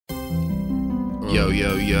Yo,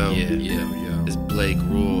 it's Blake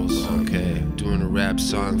Rules. Okay, doing a rap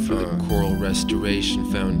song for the Coral Restoration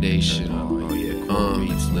Foundation. Coral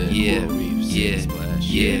Reefs,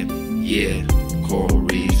 Coral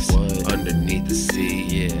Reefs, underneath the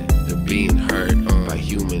sea. They're being hurt by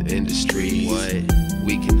human industries.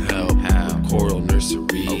 We can help with coral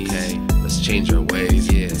nurseries. Okay, let's change our ways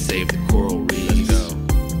and save the coral reefs.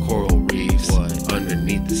 Coral Reefs,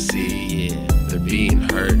 underneath the sea. They're being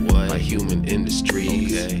hurt by human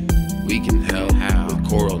industries. We can help with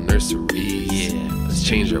coral nurseries. Let's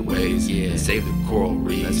change our ways and save the coral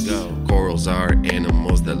reefs. Corals are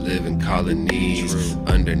animals that live in colonies.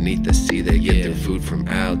 Underneath the sea, they get their food from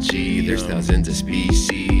algae. There's thousands of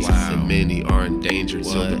species, and many are endangered.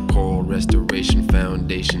 So the Coral Restoration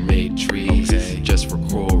Foundation made trees just for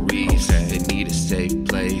coral reefs. They need a safe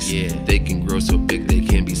place. They can grow so big they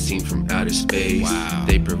can be seen from outer space.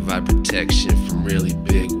 They provide protection from really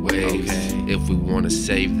big waves. If we want to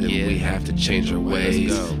save them, we have to change our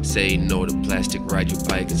ways. Say no to plastic, ride your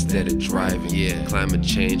bike instead of driving. Climate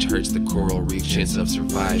change hurts the coral reef chance of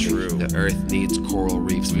surviving. The earth needs coral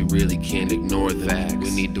reefs, we really can't ignore that. We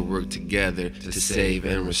need to work together to save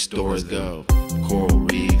and restore them. Coral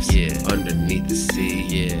reefs, underneath the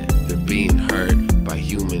sea. They're being hurt by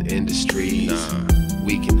human industries.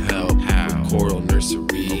 We can help with coral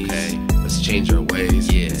nurseries. Let's change our ways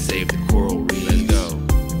and save the coral reefs.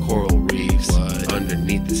 Coral reefs,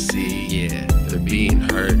 underneath the sea. They're being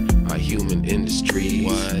hurt by human industries.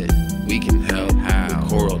 We can help with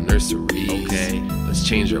coral nurseries. Let's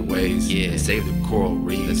change our ways and save the coral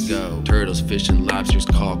reefs. Turtles, fish, and lobsters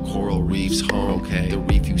call coral reefs home. The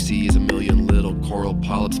reef you see is a million little coral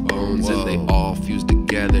polyps bones, and they all fuse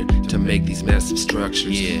together to make these massive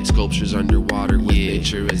structures. Sculptures underwater with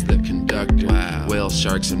nature as the conductor. Whales,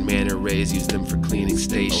 sharks, and manta rays use them for cleaning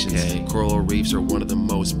stations. Coral reefs are one of the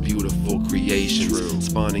most beautiful creations.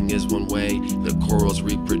 Spawning is one way the corals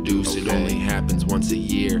reproduce. It only happens once a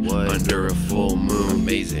year under a full moon.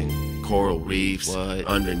 Amazing. Coral reefs,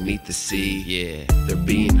 underneath the sea. They're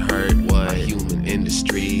being hurt by human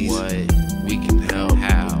industries. We can help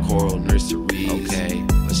with coral nurseries.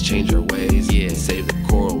 Let's change our ways and save the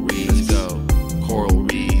coral reefs. Coral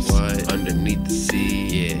reefs, underneath the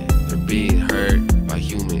sea. They're being hurt by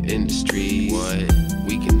human industries.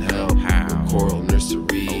 We can help with coral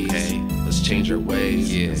nurseries. Let's change our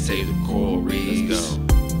ways and save the coral reefs.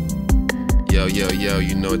 Yo,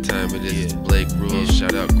 you know what time it is. Blake Rules,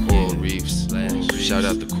 shout out Coral Reefs. Shout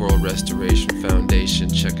out the Coral Restoration Foundation.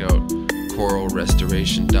 Check out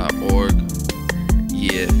coralrestoration.org.